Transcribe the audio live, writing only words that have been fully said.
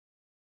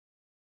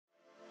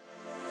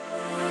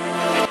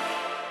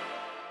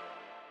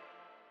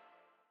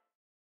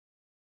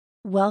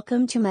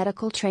Welcome to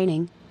Medical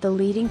Training, the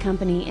leading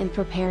company in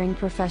preparing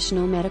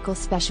professional medical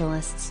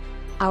specialists.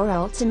 Our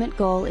ultimate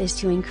goal is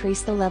to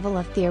increase the level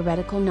of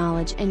theoretical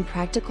knowledge and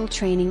practical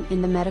training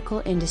in the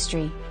medical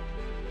industry.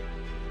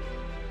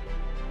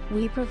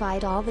 We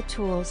provide all the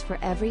tools for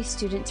every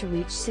student to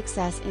reach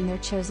success in their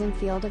chosen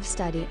field of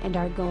study, and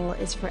our goal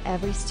is for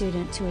every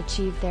student to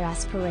achieve their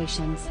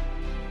aspirations.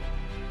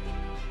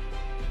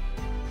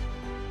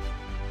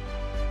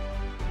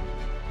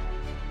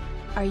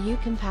 Are you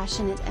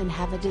compassionate and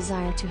have a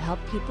desire to help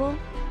people?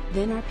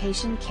 Then our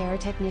Patient Care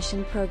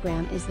Technician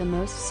program is the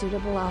most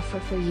suitable offer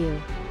for you.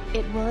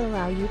 It will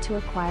allow you to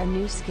acquire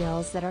new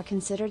skills that are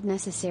considered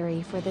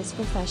necessary for this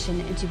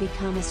profession and to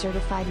become a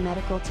certified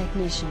medical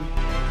technician.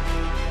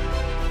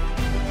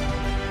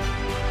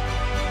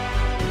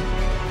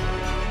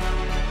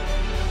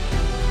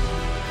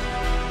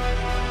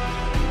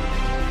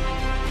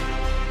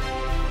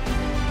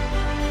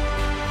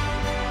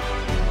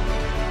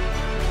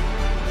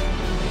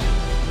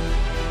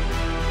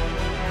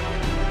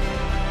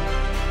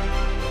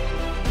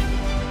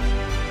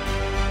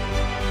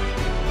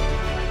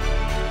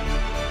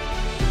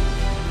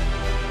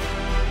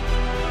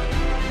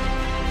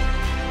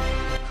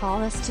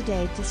 Call us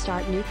today to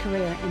start new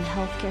career in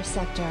healthcare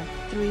sector,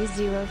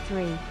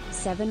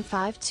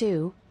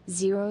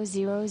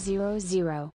 303-752-0000.